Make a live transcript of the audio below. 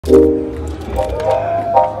It's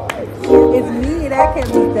me that can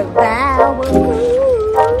be devoured.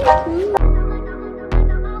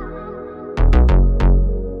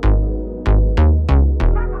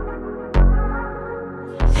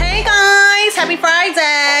 Hey guys, happy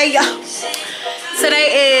Friday.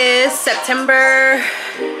 Today is September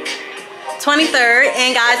 23rd,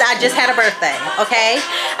 and guys, I just had a birthday. Okay,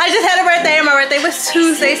 I just had a birthday, and my birthday was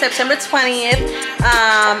Tuesday, September 20th.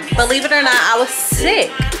 Believe it or not, I was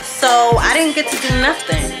sick, so I didn't get to do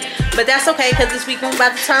nothing, but that's okay, because this week we're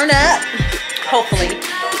about to turn up, hopefully.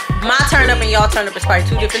 My turn up and y'all turn up is probably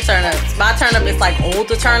two different turn ups. My turn up is like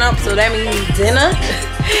older turn up, so that means dinner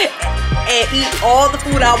and eat all the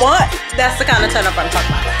food I want. That's the kind of turn up I'm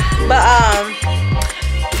talking about. But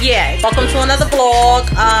yeah, welcome to another vlog.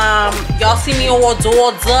 Y'all see me all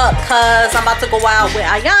dolled up because I'm about to go out with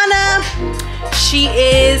Ayana. She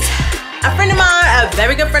is a friend of mine, a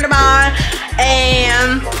very good friend of mine,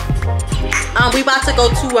 and we about to go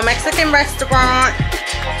to a Mexican restaurant.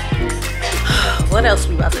 What else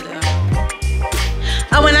we about to do?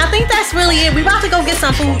 Oh, and I think that's really it. We about to go get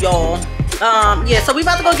some food, y'all. Yeah, so we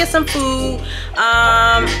about to go get some food.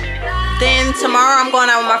 Then tomorrow I'm going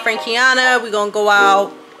out with my friend Kiana. We're gonna go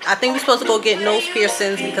out. I think we're supposed to go get nose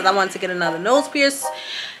piercings because I wanted to get another nose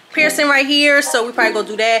piercing right here, so we probably go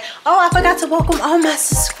do that. Oh, I forgot to welcome all my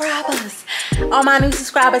subscribers, all my new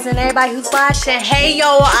subscribers, and everybody who's watching. Hey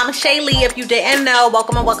yo, I'm SheaLee. If you didn't know,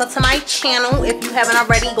 welcome and welcome to my channel. If you haven't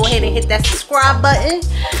already, go ahead and hit that subscribe button.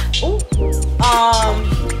 Ooh.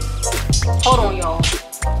 Hold on, y'all.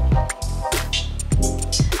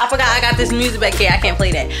 I forgot I got this music back here. I can't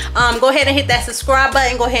play that. Go ahead and hit that subscribe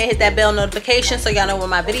button. Go ahead and hit that bell notification so y'all know when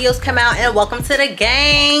my videos come out. And welcome to the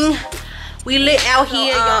gang. We lit out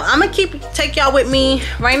here. I'm gonna take y'all with me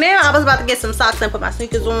right now. I was about to get some socks and put my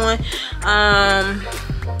sneakers on.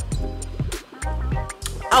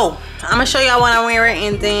 Oh, I'm gonna show y'all what I'm wearing,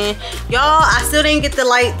 and then y'all, I still didn't get the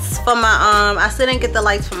lights for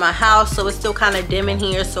my house, so it's still kind of dim in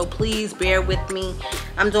here, so please bear with me.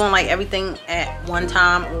 I'm doing like everything at one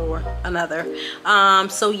time or another.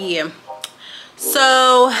 So yeah,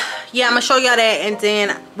 I'm gonna show y'all that, and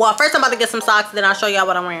then, well, first I'm about to get some socks, then I'll show y'all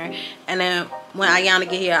what I'm wearing, and then when Ayana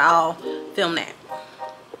get here, I'll film that.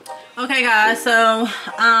 Okay guys, so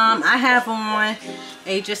I have on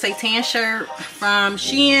just a tan shirt from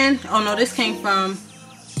Shein. Oh no, this did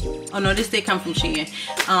come from Shein.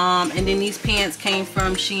 And then these pants came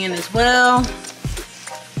from Shein as well.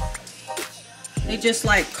 They just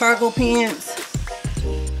like cargo pants,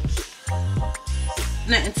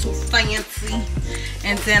 nothing too fancy.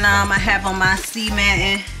 And then I have on my sea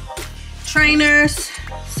matting trainers.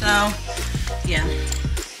 So yeah,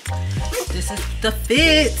 this is the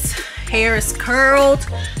fit. Hair is curled,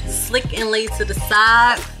 slick and laid to the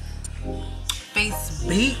side, face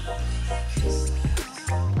beat.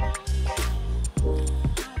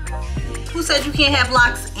 Who said you can't have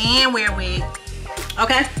locks and wear a wig?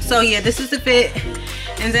 Okay, so yeah, this is the fit.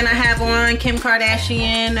 And then I have on Kim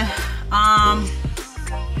Kardashian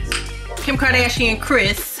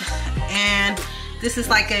Chris, and this is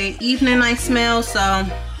like a evening night smell. So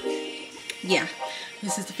yeah,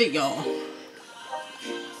 this is the fit, y'all.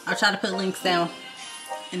 I'll try to put links down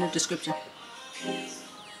in the description.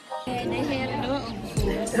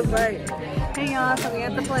 Right. Hey y'all, so we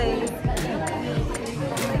at the place.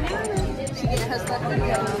 She getting her stuff in,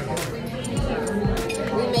 y'all.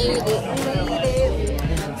 We made it.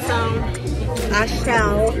 So I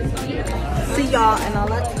shall see y'all in a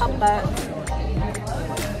let's talk about.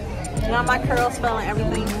 Now my curls fell and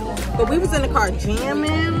everything. But we was in the car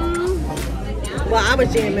jamming. Well, I was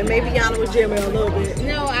jamming. Maybe Yana was jamming a little bit.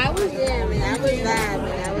 No, I was jamming. I was vibing.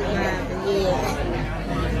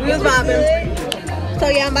 Yeah. We was vibing. So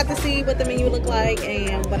yeah, I'm about to see what the menu look like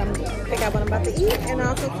and what pick out what I'm about to eat, and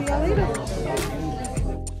I'll talk to y'all later.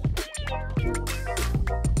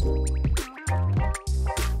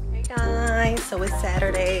 So it's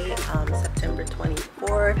Saturday, September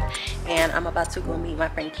 24th, and I'm about to go meet my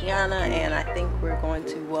friend Kiana, and I think we're going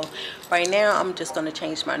to, well, right now I'm just going to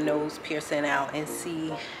change my nose piercing out and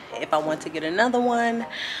see if I want to get another one,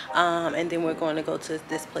 and then we're going to go to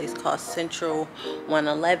this place called Central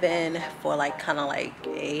 111 for like kind of like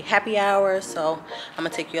a happy hour. So I'm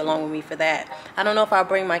gonna take you along with me for that. I don't know if I'll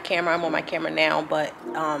bring my camera. I'm on my camera now, but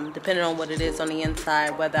depending on what it is on the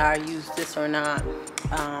inside, whether I use this or not,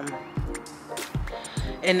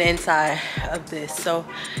 in the inside of this. So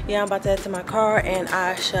yeah, I'm about to head to my car, and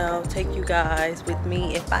I shall take you guys with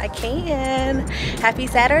me if I can. Happy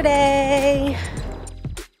Saturday.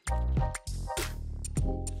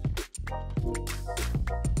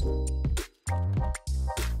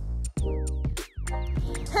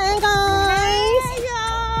 Hey guys. Hey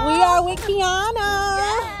y'all. We are with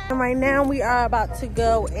Kiana. And right now we are about to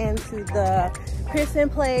go into the piercing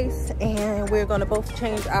place and we're gonna both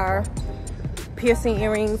change our piercing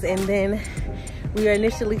earrings, and then we are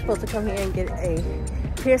initially supposed to come here and get a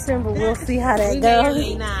piercing, but we'll see how that goes.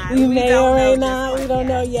 We may or may not. We don't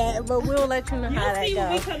know yet, but we'll let you know how that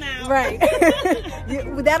goes. Right.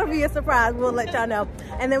 That'll be a surprise. We'll let y'all know.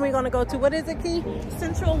 And then we're gonna go to, what is it, Key?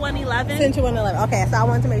 Central 111. Central 111. Okay, so I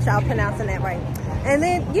wanted to make sure I'm pronouncing that right. And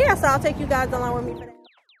then, yeah, so I'll take you guys along with me for that.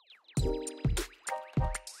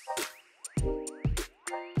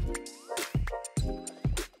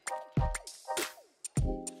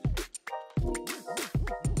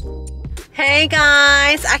 Hey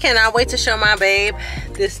guys, I cannot wait to show my babe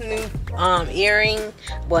this new earring,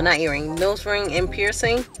 well not earring, nose ring and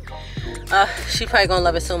piercing. She probably gonna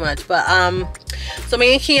love it so much. But so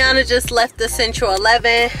me and Kiana just left the Central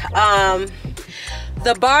 11.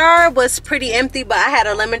 The bar was pretty empty, but I had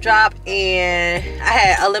a lemon drop, and I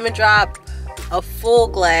had a lemon drop, a full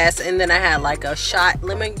glass, and then I had like a shot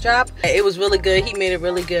lemon drop. It was really good. He made it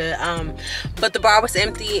really good. But the bar was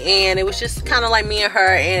empty, and it was just kind of like me and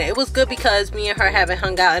her, and it was good because me and her haven't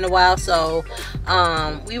hung out in a while, so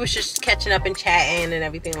we was just catching up and chatting and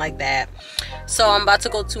everything like that. So I'm about to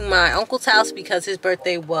go to my uncle's house because his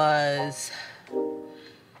birthday was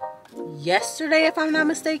yesterday, if I'm not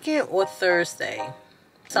mistaken, or Thursday.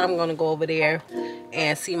 So I'm gonna go over there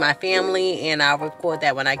and see my family, and I'll record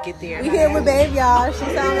that when I get there. We here with babe, y'all. She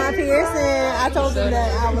saw my piercing. I told them that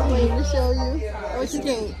I was going to show you. What you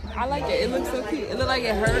think? I like it. It looks so cute. It looked like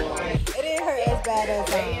it hurt. It didn't hurt as bad as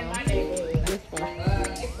this one.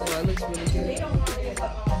 Oh, it looks really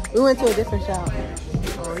good. We went to a different shop.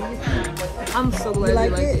 I'm so glad You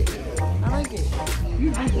like it. I like it.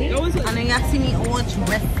 I know y'all see me all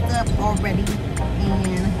dressed up already,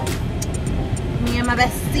 and me and my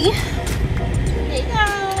bestie. Hey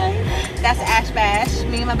guys. That's Ash Bash.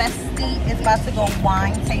 Me and my bestie is about to go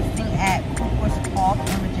wine tasting at Cooper's Park in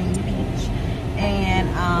Virginia Beach. And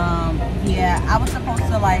yeah, I was supposed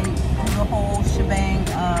to like do the whole shebang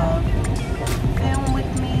of film with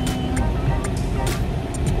me,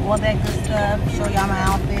 all that good stuff, show y'all my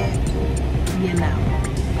outfit. You know,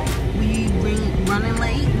 we running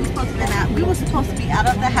late. We were supposed to be out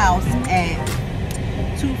of the house at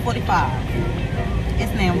 2:45.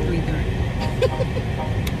 It's now 3:30.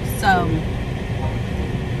 So,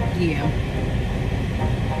 yeah.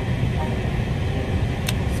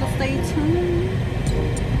 So stay tuned.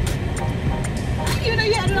 You know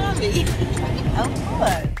you had it on me. Of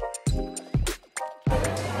course.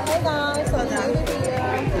 Hey guys, so now we're here.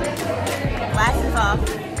 Glasses off.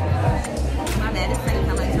 My bad, it's second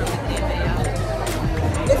time I turned the camera.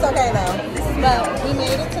 It's okay though. But we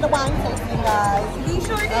made it to the wine tasting, guys. We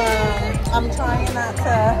sure did. I'm trying not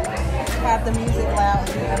to have the music loud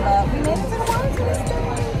here, but we made it to the wine tasting.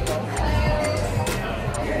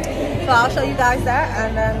 So I'll show you guys that,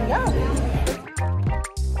 and then yeah.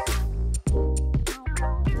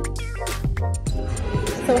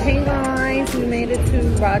 So hey guys, we made it to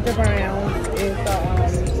Roger Brown's. It's a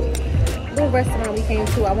little restaurant we came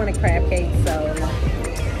to. I wanted crab cake, so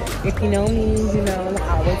if you know me, you know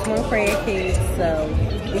I always want crab cake. So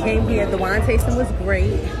we came here. The wine tasting was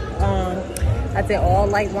great. I did all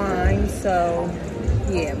light wine, so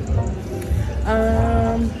yeah.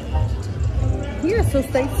 Yeah, so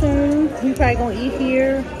stay tuned. We probably gonna eat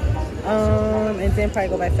here, and then probably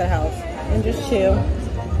go back to the house and just chill.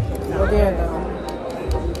 Oh, there we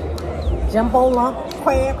go. Jumbo lump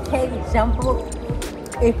crab cake, jumbo.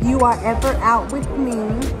 If you are ever out with me,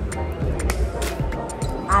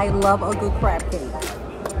 I love a good crab cake.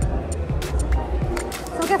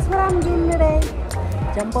 So guess what I'm getting today?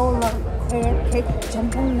 Jumbo lump crab cake,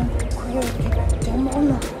 jumbo lump crab cake, jumbo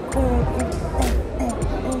lump crab cake.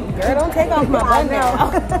 Girl, don't take off my bun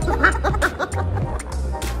now.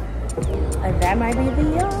 That might be the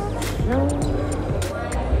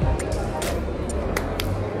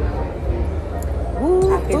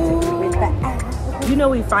You know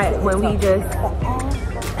we fight when we just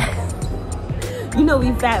you know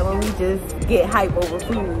we fat when we just get hype over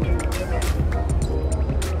food.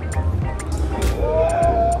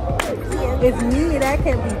 It's me that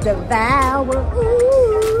can be devoured.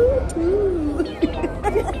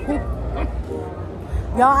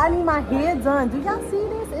 Y'all, I need my hair done. Do y'all see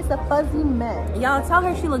this? It's a fuzzy mess. Y'all tell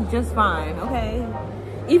her she look just fine, okay?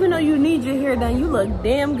 Even though you need your hair done, you look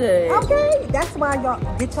damn good. Okay, that's why y'all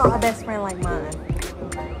get y'all a best friend like mine.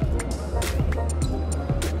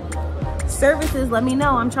 Services, let me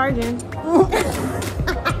know. I'm charging.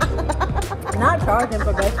 Not charging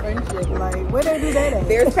for best friendship. Like, where they do that at?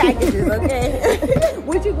 There's packages, okay?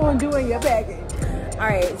 What you gonna do in your package? All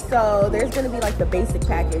right, so there's gonna be like the basic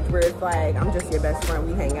package where it's like, I'm just your best friend,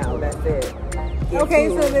 we hang out, that's it. Get Okay,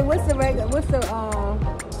 food. so then what's the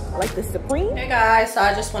like the Supreme? Hey guys, so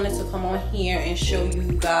I just wanted to come on here and show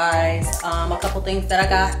you guys a couple things that I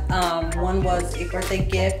got. One was a birthday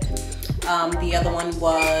gift. The other one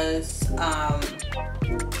was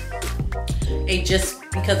a just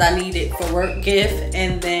because I need it for work gift,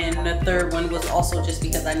 and then the third one was also just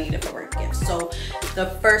because I need it for work gift. So the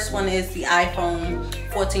first one is the iPhone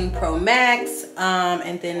 14 Pro Max,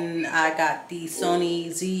 and then I got the Sony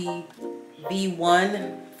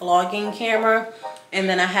ZV-1 vlogging camera, and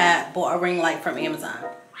then I had bought a ring light from Amazon.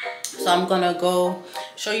 So I'm gonna go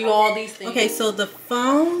show you all these things. Okay, so the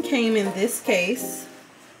phone came in this case.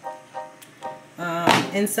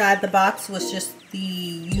 Inside the box was just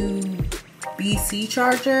the USB-C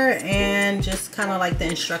charger and just kind of like the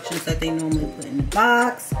instructions that they normally put in the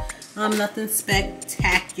box. Nothing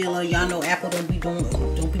spectacular. Y'all know Apple don't be doing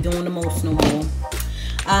the most no more.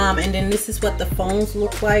 And then this is what the phones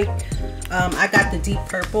look like. I got the deep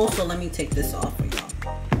purple, so let me take this off for y'all.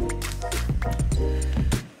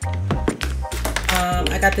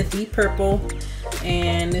 I got the deep purple,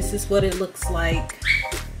 and this is what it looks like.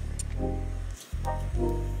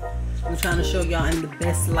 I'm trying to show y'all in the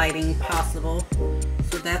best lighting possible.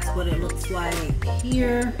 So that's what it looks like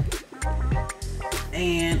here.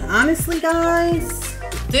 And honestly, guys,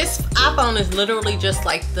 this iPhone is literally just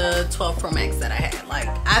like the 12 Pro Max that I had. Like,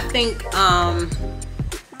 I think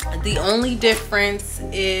the only difference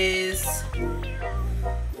is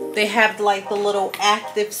they have like the little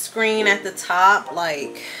active screen at the top,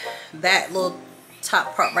 like that little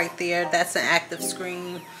top part right there, that's an active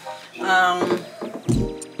screen.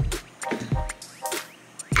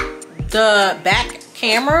 The back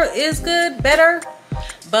camera is better,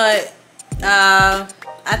 but I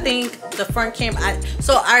think the front camera,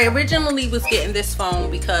 so I originally was getting this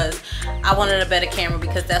phone because I wanted a better camera,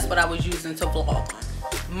 because that's what I was using to vlog on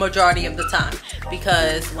majority of the time,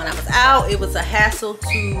 because when I was out it was a hassle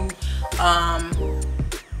to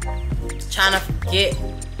trying to get,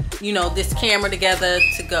 you know, this camera together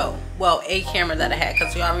to go, well, a camera that I had,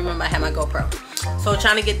 because y'all remember I had my GoPro, so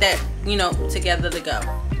trying to get that, you know, together to go.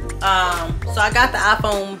 So I got the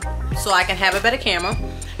iPhone so I can have a better camera,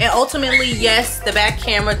 and ultimately, yes, the back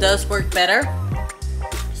camera does work better,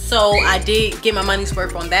 so I did get my money's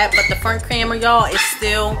worth on that. But the front camera, y'all, is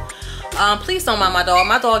still please don't mind my dog.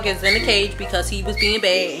 My dog is in the cage because he was being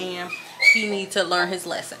bad and he needs to learn his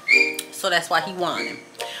lesson, so that's why he wanted him.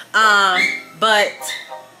 But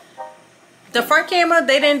the front camera,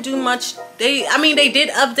 they didn't do much. I mean, they did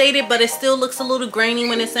update it, but it still looks a little grainy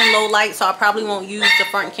when it's in low light, so I probably won't use the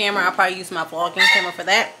front camera. I'll probably use my vlogging camera for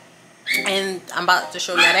that, and I'm about to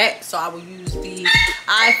show you that, so I will use the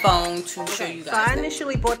iPhone to show you guys. So I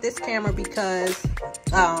initially bought this camera because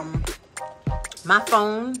my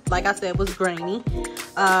phone, like I said, was grainy,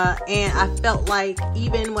 and I felt like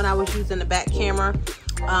even when I was using the back camera,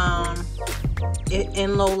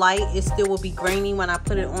 in low light, it still will be grainy when I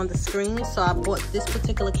put it on the screen. So I bought this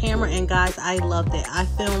particular camera, and guys, I loved it. I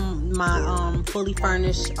filmed my fully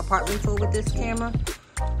furnished apartment tour with this camera.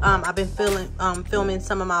 I've been filming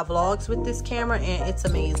some of my vlogs with this camera, and it's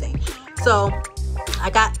amazing. So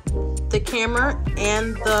I got the camera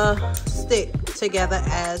and the stick together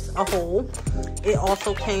as a whole. It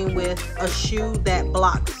also came with a shoe that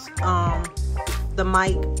blocks the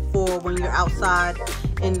mic for when you're outside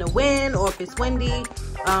in the wind, or if it's windy,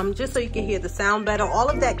 just so you can hear the sound better. All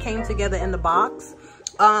of that came together in the box.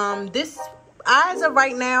 This, as of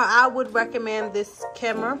right now, I would recommend this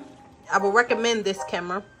camera. I would recommend this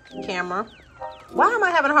camera. Why am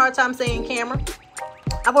I having a hard time saying camera?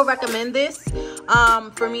 I would recommend this.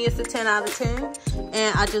 For me, it's a 10 out of 10,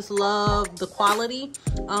 and I just love the quality.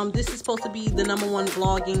 This is supposed to be the #1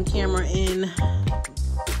 vlogging camera in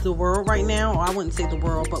the world right now, or I wouldn't say the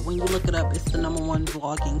world, but when you look it up, it's the #1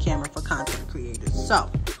 vlogging camera for content creators. So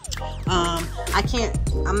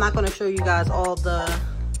I'm not going to show you guys all the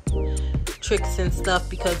tricks and stuff,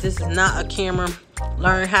 because this is not a camera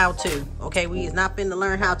learn how to, okay? We is not finna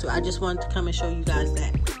learn how to. I just wanted to come and show you guys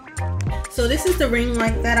that. So this is the ring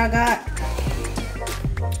light that I got.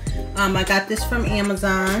 I got this from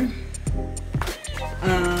Amazon.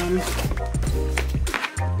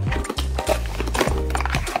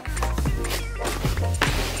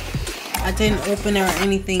 I didn't open it or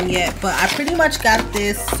anything yet, but I pretty much got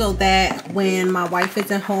this so that when my wife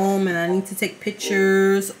isn't home and I need to take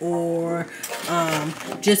pictures or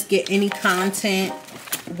just get any content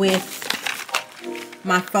with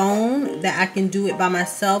my phone that I can do it by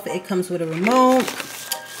myself. It comes with a remote.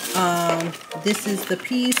 This is the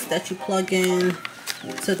piece that you plug in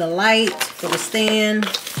to the light for the stand.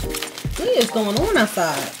 What is going on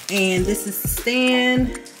outside? And this is the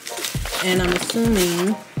stand, and I'm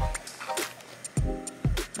assuming,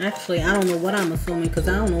 actually I don't know what I'm assuming because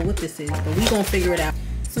I don't know what this is, but we gonna figure it out.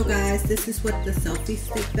 So guys, this is what the selfie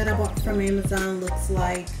stick that I bought from Amazon looks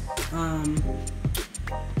like. I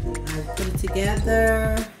put it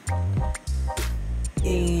together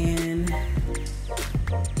and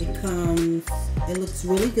it looks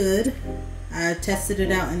really good. I tested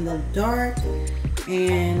it out in the dark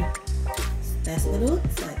and that's what it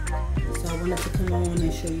looks like. So I wanted to come on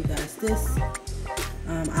and show you guys this.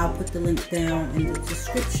 I'll put the link down in the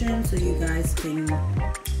description so you guys can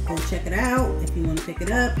go check it out if you want to pick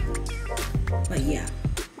it up. But yeah,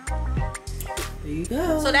 there you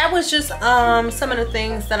go. So that was just some of the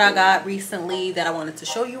things that I got recently that I wanted to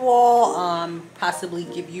show you all. Possibly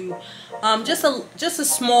give you just a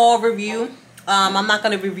small review. I'm not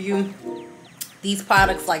going to review these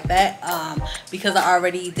products like that because I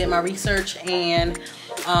already did my research, and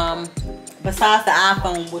besides the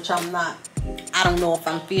iPhone, which I don't know if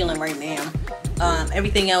I'm feeling right now,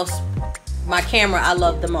 everything else, my camera, I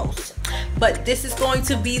love the most. But this is going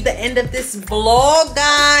to be the end of this vlog,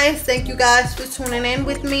 guys. Thank you guys for tuning in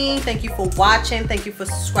with me. Thank you for watching. Thank you for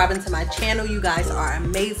subscribing to my channel. You guys are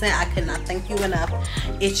amazing. I could not thank you enough.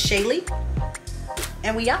 It's SheaLee,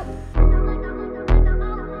 and we out.